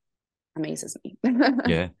just amazes me.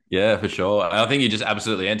 Yeah, yeah, for sure. I think you just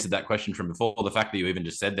absolutely answered that question from before. The fact that you even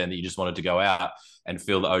just said then that you just wanted to go out and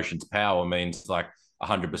feel the ocean's power means like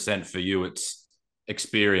 100% for you. It's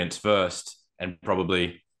experience first and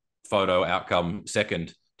probably photo outcome second.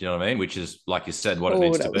 Do you know what I mean? Which is, like you said, what it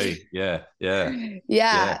needs to Totally. be. Yeah, yeah, yeah, Yeah.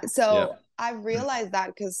 yeah, So I realized that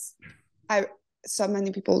because I so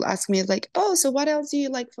many people ask me like, oh, so what else do you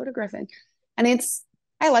like photographing? And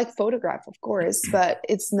I like photograph, of course, but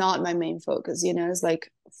it's not my main focus, you know. It's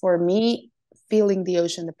like for me, feeling the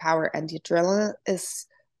ocean, the power, and the adrenaline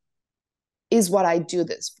is what I do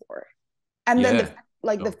this for. And then yeah.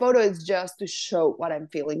 the Sure. photo is just to show what I'm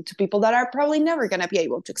feeling to people that are probably never gonna be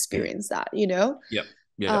able to experience that, you know? Yep.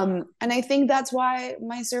 Yeah. And I think that's why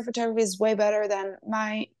my surf photography is way better than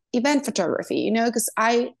my event photography, you know, because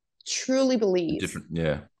I truly believe Different.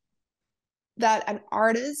 Yeah. that an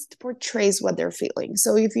artist portrays what they're feeling.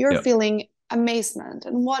 So if you're Yep. feeling amazement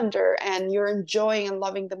and wonder and you're enjoying and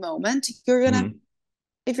loving the moment, you're gonna, Mm-hmm.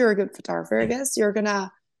 if you're a good photographer, I guess, you're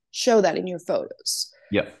gonna show that in your photos.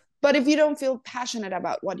 Yep. But if you don't feel passionate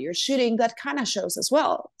about what you're shooting, that kind of shows as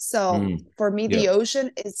well. So Mm. for me, the Yep.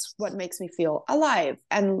 ocean is what makes me feel alive.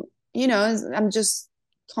 And, you know, I'm just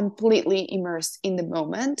completely immersed in the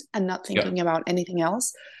moment and not Yep. thinking about anything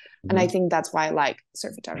else. And I Mm-hmm. think that's why I like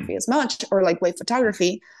surf photography as much, or like wave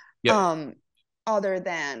photography, Yep. um, other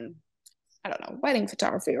than, I don't know, wedding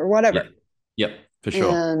photography or whatever. Yep. Yep. For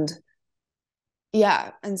sure. And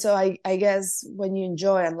yeah, and so I guess when you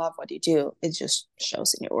enjoy and love what you do, it just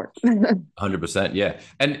shows in your work. 100%. Yeah.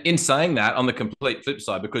 And in saying that, on the complete flip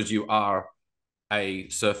side, because you are a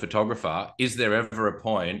surf photographer, is there ever a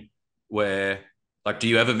point where, like, do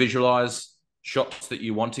you ever visualize shots that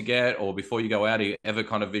you want to get, or before you go out, are you ever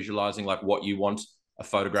kind of visualizing like what you want a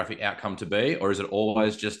photographic outcome to be, or is it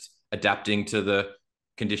always just adapting to the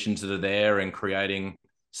conditions that are there and creating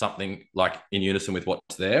something like in unison with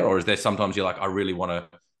what's there, or is there sometimes you're like, I really want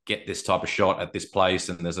to get this type of shot at this place,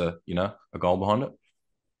 and there's a a goal behind it?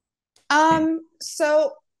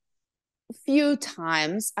 So few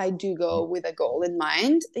times I do go with a goal in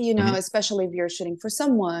mind, you know, Mm-hmm. especially if you're shooting for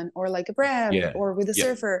someone or like a brand Yeah. or with a Yep.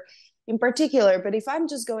 surfer in particular. But if I'm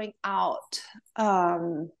just going out,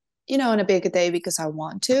 you know, on a big day because I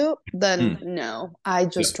want to, then Mm. no, I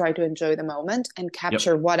just Yep. try to enjoy the moment and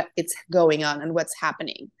capture Yep. what it's going on and what's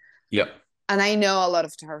happening. Yep. And I know a lot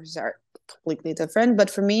of photographers are completely different, but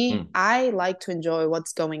for me, Mm. I like to enjoy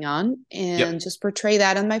what's going on and Yep. just portray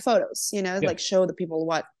that in my photos, you know, like Yep. show the people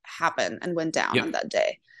what happened and went down on Yep. that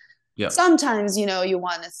day. Yep. Sometimes, you know, you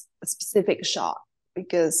want a specific shot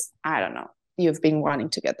because I don't know, you've been wanting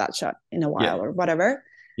to get that shot in a while Yep. or whatever.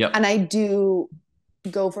 And Yep. I do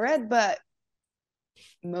go for it, but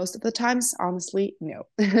most of the times, honestly, no.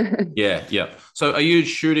 Yeah, yeah. So are you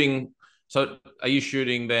shooting? So are you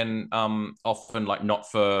shooting then? Often like not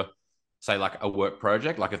for, say, like a work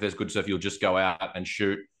project. Like if there's good stuff, you'll just go out and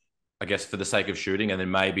shoot. I guess for the sake of shooting, and then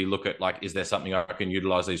maybe look at like, is there something I can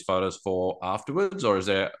utilize these photos for afterwards, or is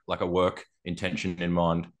there like a work intention in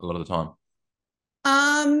mind a lot of the time?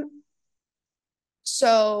 um,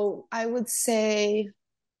 so I would say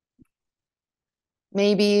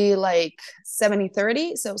maybe like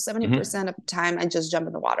 70-30. So Mm-hmm. 70% of the time I just jump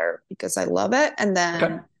in the water because I love it. And Okay.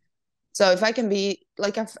 then, so if I can be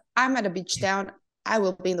like, if I'm at a beach town, I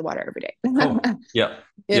will be in the water every day, Cool. Yeah.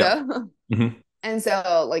 you Yeah. know? Mm-hmm. And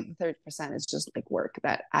so like 30% is just like work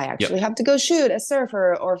that I Yeah. actually have to go shoot a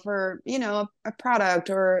surfer or for, you know, a product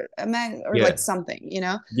or a mag or like Yeah. something, you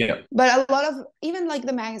know? Yeah. But a lot of even like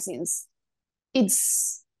the magazines,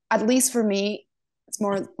 it's at least for me, it's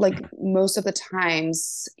more like most of the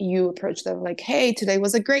times you approach them like, hey, today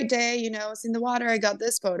was a great day, you know, it's in the water, I got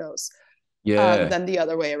this photos, Yeah. than the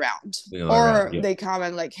other way around. The other way around. Or Yeah. they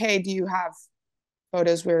comment like, hey, do you have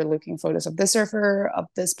photos? We're looking photos of this surfer, of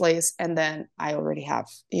this place, and then I already have,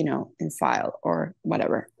 you know, in file or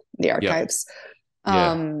whatever, the Yeah. archives.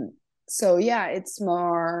 Yeah. Um, so yeah, it's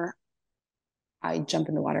more I jump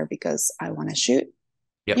in the water because I want to shoot,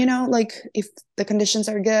 you Yep. know, like if the conditions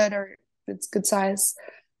are good or it's good size,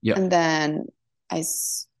 and Yep. then I,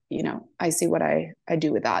 you know, I see what I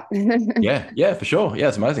do with that. Yeah, yeah, for sure. Yeah,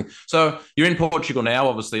 it's amazing. So you're in Portugal now,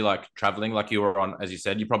 obviously, like traveling, like you were on, as you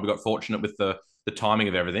said, you probably got fortunate with the timing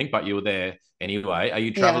of everything, but you were there anyway. Are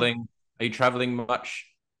you Yeah, traveling? Are you traveling much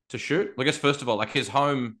to shoot? Well, I guess first of all, like, is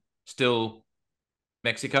home still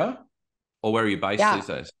Mexico, or where are you based yeah. these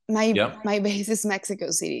days? My Yep. my base is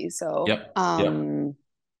Mexico City, so Yep. Yep. And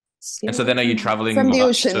so still then, are you traveling from the much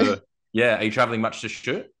ocean. to? Yeah, are you traveling much to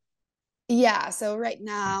shoot? Yeah, so right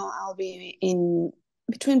now I'll be in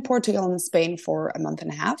between Portugal and Spain for a month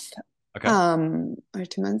and a half, Okay. or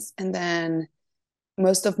 2 months, and then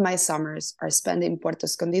most of my summers are spent in Puerto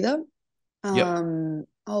Escondido. Yep.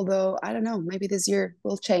 Although I don't know, maybe this year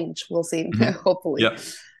will change. We'll see, Hmm. hopefully. Yep.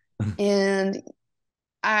 And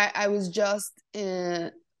I was just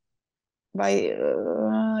it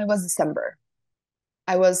was December.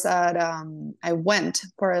 I went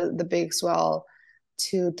for the big swell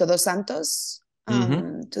to Todos Santos,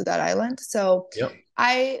 Hmm. to that island. So Yep.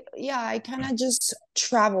 I kind of just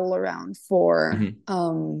travel around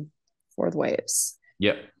Hmm. for the waves.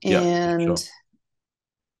 Yep. Yep. For And sure.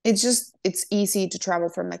 it's easy to travel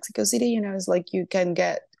from Mexico City, it's like you can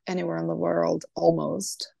get anywhere in the world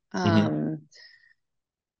almost. Hmm.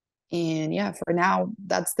 And yeah, for now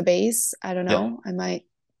that's the base. I don't Yep. know. I might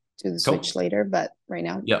do the switch Cool. later, but right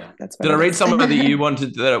now Yep. that's what Did I it read is. somewhere that you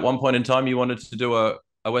wanted that at one point in time you wanted to do a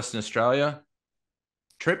Western Australia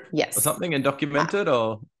trip or Yes. something and document it,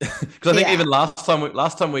 or because I think Yeah, even last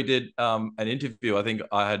time we did an interview, I think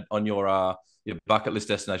I had on your bucket list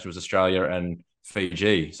destination was Australia and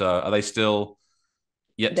Fiji. So are they still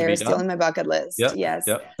yet to they're be still in done? my bucket list. Yep. Yes.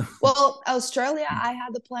 Yep. Well, Australia, I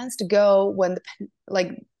had the plans to go when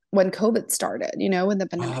COVID started, when the Oh,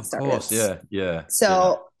 pandemic of started. course. Yeah. Yeah. Yeah.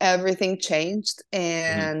 So everything changed Hmm.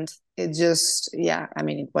 and it just, yeah, I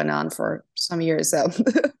mean, it went on for some years. So I guess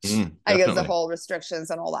the Definitely. whole restrictions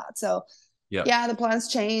and all that. So Yep. yeah, the plans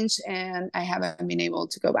changed and I haven't been able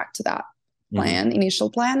to go back to that Hmm. initial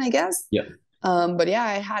plan, I guess. Yep. But yeah,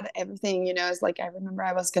 I had everything, it's like I remember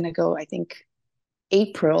I was going to go, I think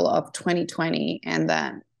April of 2020, and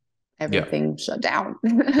then Yep. everything shut down.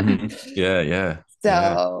 Yeah. Yeah. Yeah.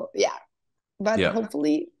 So yeah, but Yeah.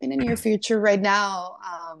 hopefully in the near future. Right now,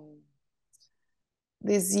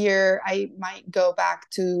 this year I might go back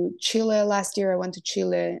to Chile. Last year I went to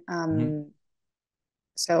Chile, Hmm.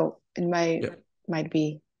 so it Yeah. might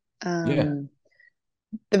be Yeah. um,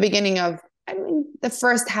 the beginning of, I mean, the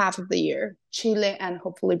first half of the year, Chile and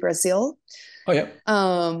hopefully Brazil. Oh, yeah.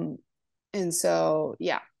 Um, and so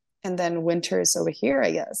yeah, and then winter is over here,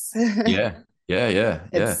 I guess. Yeah. Yeah. Yeah.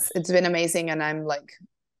 Yeah. It's been amazing, and I'm like,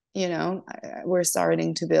 we're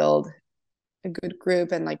starting to build a good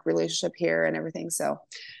group and like relationship here and everything. So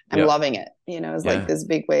I'm Yeah. loving it. It's like Yeah. these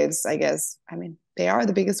big waves, I guess. I mean, they are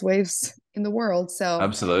the biggest waves in the world. So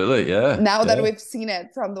Absolutely. Yeah. now that Yeah. we've seen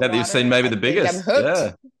it from the Now that you've seen water, maybe I the think I'm biggest.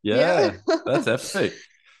 hooked. Yeah. Yeah. Yeah. That's epic.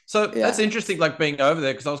 So that's Yeah. interesting, like being over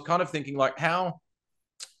there, because I was kind of thinking, like, how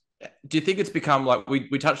do you think it's become like we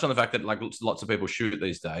touched on the fact that like lots of people shoot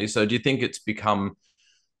these days. So do you think it's become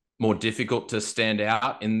more difficult to stand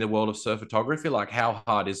out in the world of surf photography? Like, how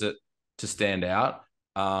hard is it to stand out?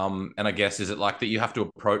 And I guess is it like that you have to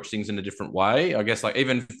approach things in a different way? I guess like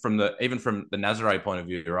even from the Nazare point of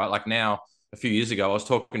view, right? Like now, a few years ago, I was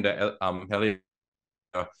talking to Helio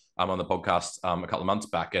on the podcast a couple of months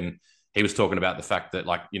back, and he was talking about the fact that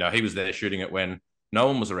like he was there shooting it when no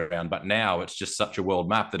one was around, but now it's just such a world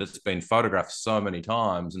map that it's been photographed so many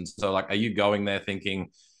times. And so, like, are you going there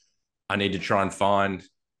thinking, I need to try and find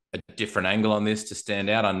a different angle on this to stand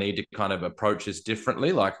out? I need to kind of approach this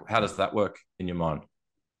differently. Like, how does that work in your mind?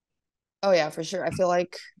 Oh yeah, for sure. I feel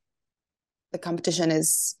like the competition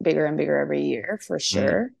is bigger and bigger every year, for Mm.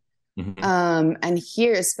 sure. Mm-hmm. And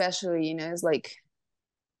here especially, it's like,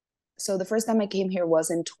 so the first time I came here was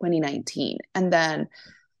in 2019, and then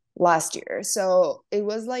last year. So it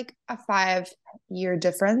was like a 5-year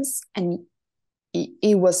difference, and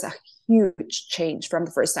it was a huge change from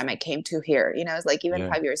the first time I came to here. It's like even Yeah.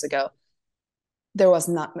 5 years ago, there was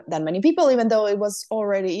not that many people, even though it was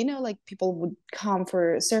already, like people would come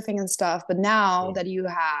for surfing and stuff. But now Sure. that you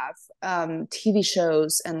have TV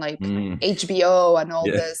shows and like Mm. HBO and all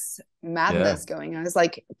Yeah. this Yeah. madness going on, it's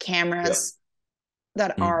like Yep. cameras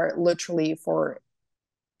that Mm. are literally for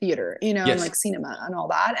theater, and Yes. like cinema and all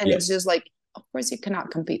that. And it's Yep. just like, of course, you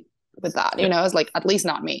cannot compete with that. Yep. It's like, at least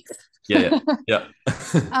not me. Yeah. Yeah.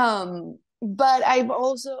 Yeah. But I've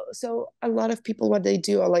also, so a lot of people, what they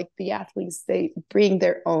do are like the athletes, they bring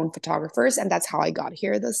their own photographers, and that's how I got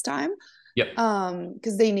here this time. Yep.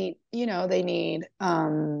 Because they need,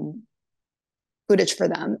 footage for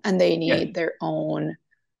them, and they Yeah. need their own,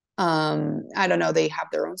 I don't know, they have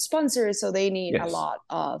their own sponsors, so they need a Yes. lot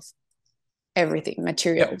of everything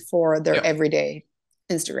material Yep. for their Yep. everyday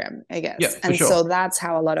Instagram, I guess. Yep. For And so sure. that's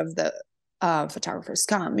how a lot of the photographers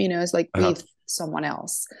come, it's like Uh-huh. with someone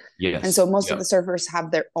else. And Yes. so most of the Yep. surfers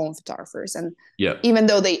have their own photographers. And Yep. even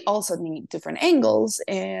though they also need different angles,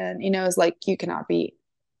 and, it's like you cannot be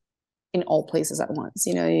in all places at once.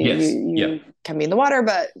 Yes. You Yep. can be in the water,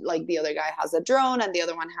 but like the other guy has a drone and the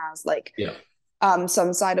other one has like Yep.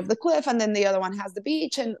 some side of the cliff, and then the other one has the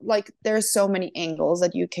beach, and like there's so many angles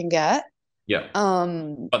that you can get. Yeah.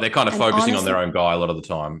 Um, But they're kind of and focusing on their honestly, own guy a lot of the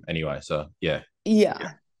time anyway. So yeah. Yeah.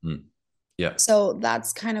 yeah. Mm. Yeah. So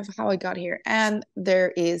that's kind of how I got here. And there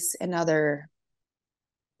is another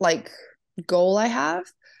like goal I have.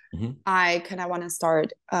 Mm-hmm. I kind of want to start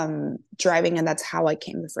driving, and that's how I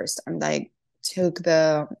came the first time. Like took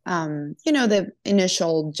the the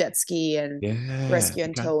initial jet ski and Yeah. rescue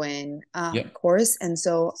and Okay. towing Yeah. course, and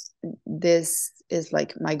so this is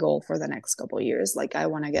like my goal for the next couple of years. Like I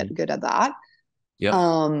want to get Mm. good at that. Yeah.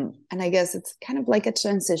 And I guess it's kind of like a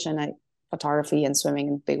transition. Photography and swimming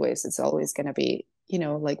in big waves, it's always going to be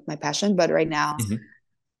like my passion, but right now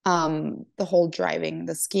Mm-hmm. the whole driving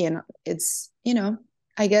the skiing, it's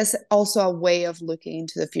I guess also a way of looking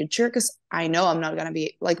into the future, because I know I'm not going to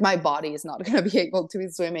be like, my body is not going to be able to be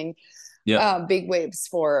swimming Yeah. big waves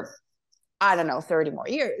for, I don't know, 30 more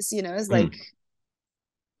years. It's like Mm.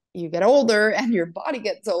 you get older and your body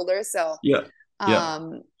gets older, so Yeah. Yeah.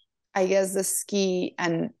 um I guess the ski,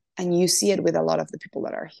 and you see it with a lot of the people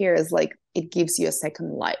that are here, is like it gives you a second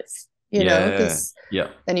life, Yeah. because Yeah.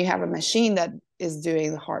 then you have a machine that is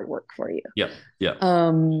doing the hard work for you. Yeah. Yeah.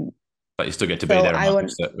 um But you still get to be so there and I like you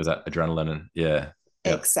want said with that adrenaline and yeah.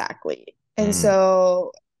 Yeah. exactly. And Mm.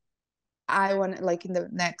 so I want, like, in the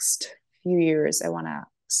next few years, I want to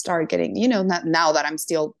start getting, not now that I'm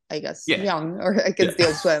still, I guess, Yeah. young, or I can Yeah.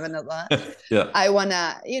 still swim and all that. Yeah. I want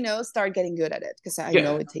to, start getting good at it, because I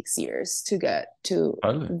know Yeah. it takes years to get to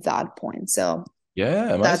Totally. that point. So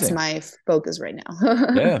Yeah. that's Amazing. my focus right now.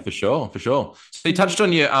 Yeah, for sure, for sure. So you Mhm. touched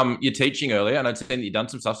on your teaching earlier, and I'd seen that you've done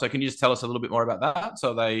some stuff. So can you just tell us a little bit more about that?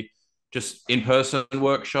 So they just in-person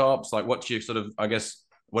workshops, like what's your sort of, I guess,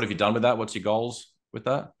 what have you done with that? What's your goals with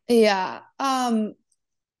that? Yeah.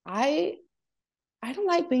 I I don't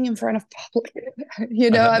like being in front of public.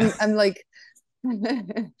 I'm like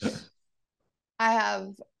I have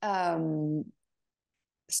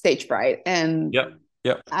stage fright, and Yep,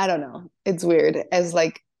 yep, I don't know. It's weird. As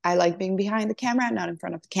like, I like being behind the camera, not in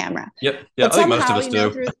front of the camera. yep, yeah. But I think most of somehow, us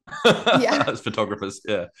do through, yeah, as photographers.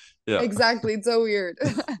 Yeah, yeah, exactly. It's so weird.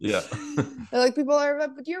 yeah. Like, people are,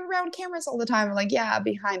 but you're around cameras all the time. I'm like, yeah,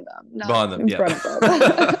 behind them, not Behind them, in yeah. front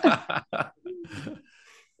of them.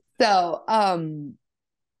 So,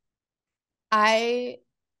 I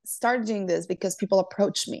started doing this because people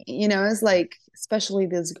approached me. It's like, especially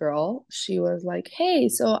this girl. She was like, "Hey,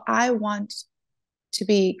 so I want to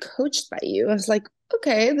be coached by you." I was like,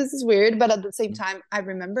 okay, this is weird. But at the same time, I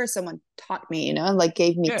remember someone taught me, and like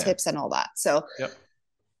gave me Yeah, tips and all that. So yep.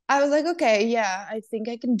 I was like, okay, yeah, I think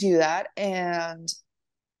I can do that. And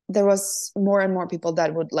there was more and more people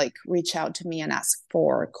that would like reach out to me and ask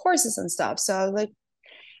for courses and stuff. So I was like,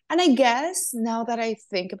 and I guess now that I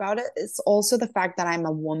think about it, it's also the fact that I'm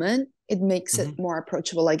a woman. It makes it Hmm. more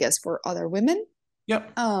approachable, I guess, for other women.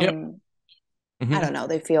 Yep, yep. Um, I Hmm. don't know,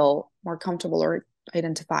 they feel more comfortable or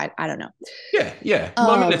identified. I don't know. Yeah, yeah. Well,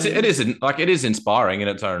 I mean, it Um, isn't like it is inspiring in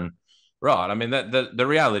its own right. I mean, that the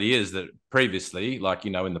reality is that previously, like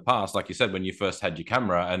in the past, like you said, when you first had your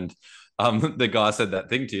camera, and the guy said that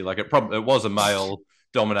thing to you, like it was a male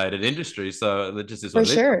dominated industry, so it just is for what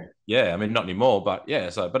it is. sure. Yeah, I mean, not anymore, but yeah.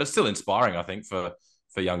 So, but it's still inspiring, I think, for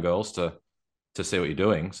young girls to see what you're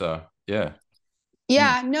doing. So, yeah. Mm.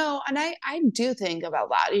 Yeah, no, and I do think about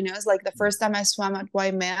that. It's like the first time I swam at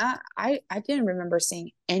Waimea, I didn't remember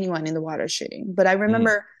seeing anyone in the water shooting, but I Mm.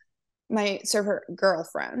 remember my surfer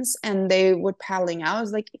girlfriends, and they would paddling out. I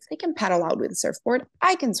was like, if they can paddle out with a surfboard,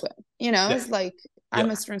 I can swim. Yeah, It's like, I'm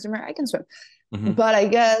yeah. a strong swimmer, I can swim. Hmm. But I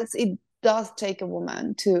guess it does take a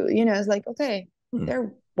woman to, it's like, okay, Mm.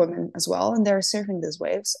 they're women as well, and they're surfing these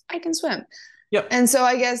waves. I can swim. Yep, And so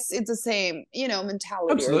I guess it's the same,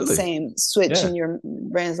 mentality, or the absolutely. same switch Yeah. in your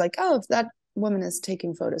brain. Is like, oh, if that woman is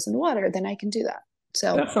taking photos in the water, then I can do that.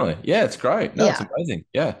 So Definitely. Yeah, it's great. No, it's yeah. amazing.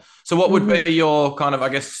 Yeah. So what would Hmm. be your kind of, I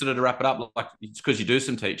guess, sort of to wrap it up, like it's because you do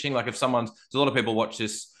some teaching, like if there's a lot of people watch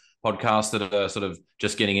this podcast that are sort of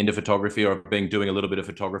just getting into photography or being doing a little bit of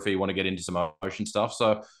photography, want to get into some ocean stuff.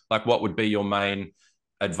 So like what would be your main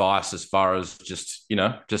advice as far as just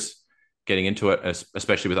getting into it,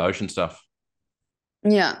 especially with ocean stuff?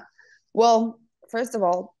 Yeah. Well, first of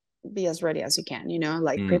all, be as ready as you can,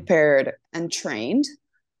 like Mm. prepared and trained.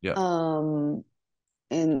 Yeah. Um,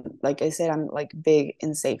 and like I said, I'm like big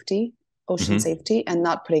in safety, ocean Hmm. safety, and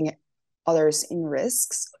not putting others in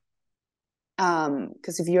risks.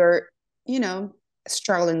 Because if you're, you know,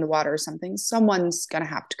 struggling in the water or something, someone's gonna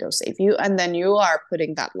have to go save you, and then you are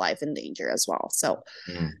putting that life in danger as well. So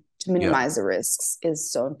Mm. to Yeah. minimize the risks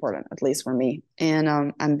is so important, at least for me, and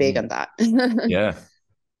I'm big Mm. on that. Yeah.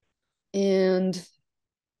 And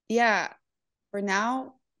yeah, for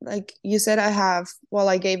now, like you said,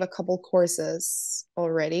 I gave a couple courses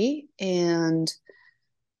already, and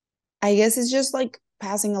I guess it's just like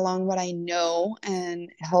passing along what I know and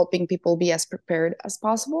helping people be as prepared as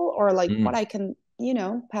possible, or like what Mm, I can,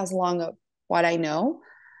 pass along of what I know.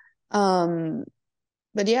 Um,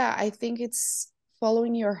 but yeah, I think it's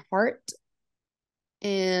following your heart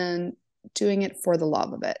and doing it for the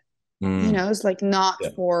love of it. mm, It's like not yeah.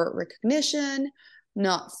 for recognition,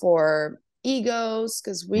 not for egos,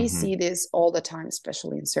 because we Hmm. see this all the time,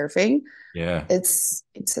 especially in surfing. Yeah. It's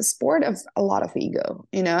a sport of a lot of ego.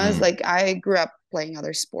 It's Mm, like I grew up playing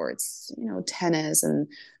other sports, tennis and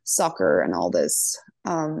soccer and all this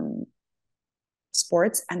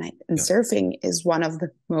sports, and yeah. surfing is one of the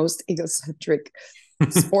most egocentric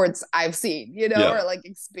sports I've seen, Yeah. or like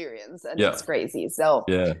experience, and Yeah. it's crazy. So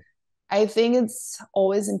Yeah. I think it's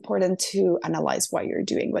always important to analyze why you're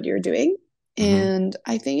doing what you're doing. Hmm. And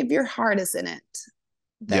I think if your heart is in it,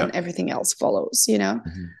 then Yeah. everything else follows.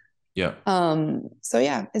 Hmm. Yeah. So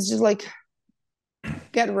yeah, it's just like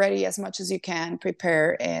get ready as much as you can,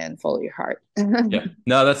 prepare and follow your heart. Yeah.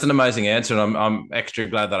 No, that's an amazing answer. And I'm extra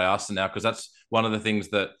glad that I asked it now, because that's one of the things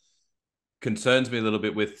that concerns me a little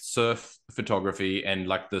bit with surf photography and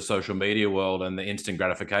like the social media world and the instant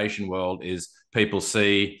gratification world is people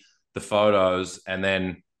see the photos and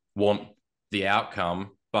then want the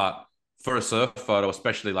outcome. But for a surf photo,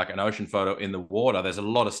 especially like an ocean photo in the water, there's a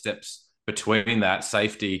lot of steps between that,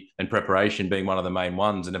 safety and preparation being one of the main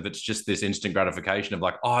ones. And if it's just this instant gratification of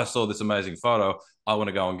like, oh, I saw this amazing photo, I want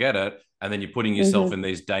to go and get it. And then you're putting yourself Mm-hmm. in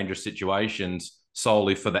these dangerous situations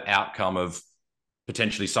solely for the outcome of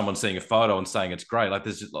potentially someone seeing a photo and saying it's great. Like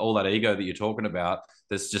there's just all that ego that you're talking about.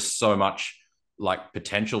 There's just so much like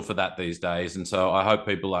potential for that these days. And so I hope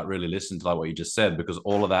people like really listen to like what you just said, because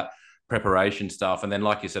all of that preparation stuff. And then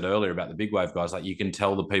like you said earlier about the big wave guys, like you can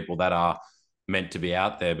tell the people that are meant to be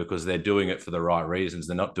out there because they're doing it for the right reasons.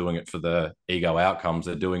 They're not doing it for the ego outcomes.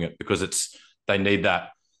 They're doing it because they need that,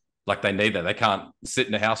 like they need that. They can't sit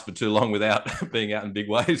in a house for too long without being out in big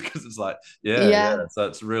waves, because it's like, yeah, yeah. Yeah. So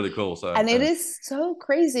it's really cool. So And it is so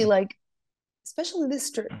crazy, like, especially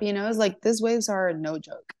this trip, it's like these waves are no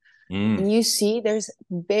joke. mm, And you see there's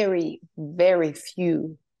very, very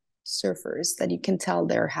few surfers that you can tell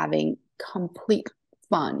they're having complete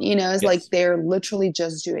fun. It's like yes, they're literally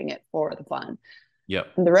just doing it for the fun. yep,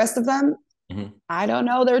 And the rest of them, mm-hmm, I don't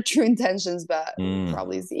know their true intentions, but mm,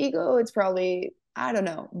 probably it's ego. It's probably, I don't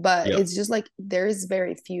know. But yep, it's just like there's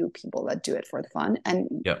very few people that do it for the fun and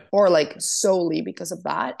yep, or like solely because of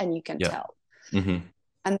that. And you can yep, tell. mm-hmm,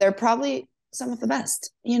 And they're probably some of the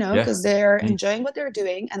best, yeah, because they're mm, enjoying what they're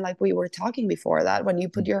doing. And like we were talking before, that when you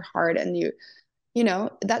put your heart and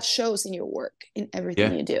that shows in your work, in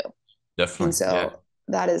everything yeah, you do. And definitely, yeah, so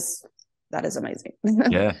that is amazing.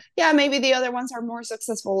 yeah, Yeah, maybe the other ones are more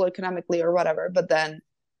successful economically or whatever, but then,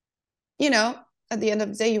 you know, at the end of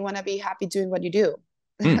the day, you want to be happy doing what you do.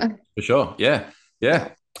 for sure, yeah, Yeah. yeah.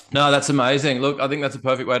 No, that's amazing. Look, I think that's a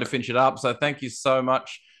perfect way to finish it up. So thank you so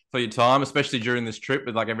much for your time, especially during this trip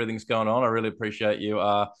with like everything's going on. I really appreciate you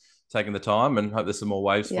taking the time, and hope there's some more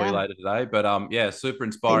waves for you Yeah. later today. But yeah, super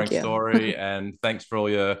inspiring Thank you. story, and thanks for all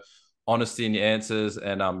your honesty and your answers.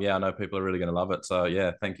 And yeah, I know people are really going to love it. So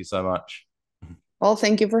yeah, thank you so much. Well,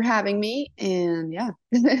 thank you for having me. And yeah,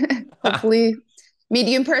 hopefully meet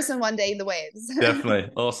you in person one day in the waves. Definitely.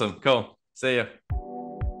 Awesome. Cool. See you.